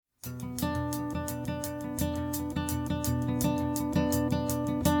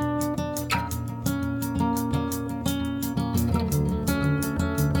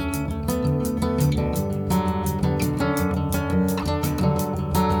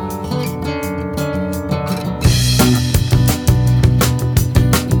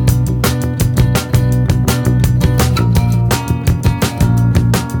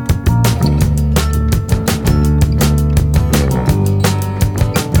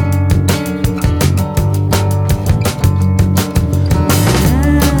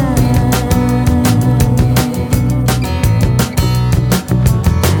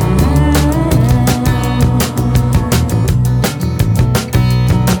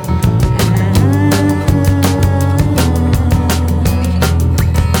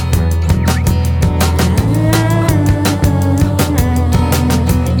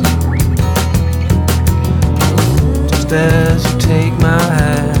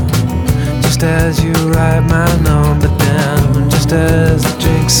Just as you write my number down, just as the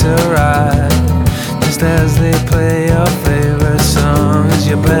drinks arrive, just as they play your favorite songs,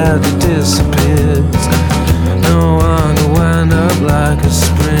 your body disappears. No one will wind up like a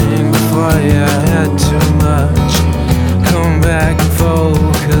spring before you had too much. Come back and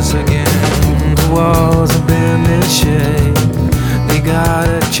focus again. The walls have been in shape. They got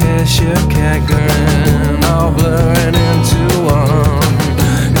a Cheshire cat grin, all blurring into one.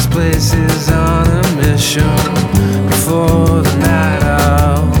 This place is on a mission. Before the night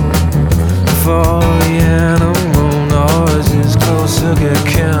out, before the animal noises closer get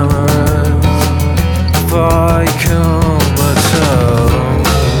cameras, before you come at all.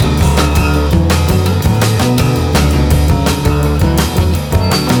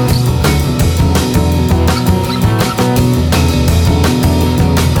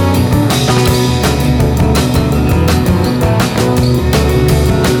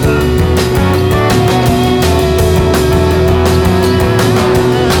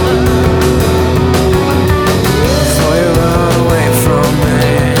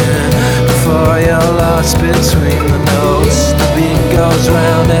 Between the notes, the beat goes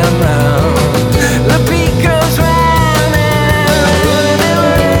round and round.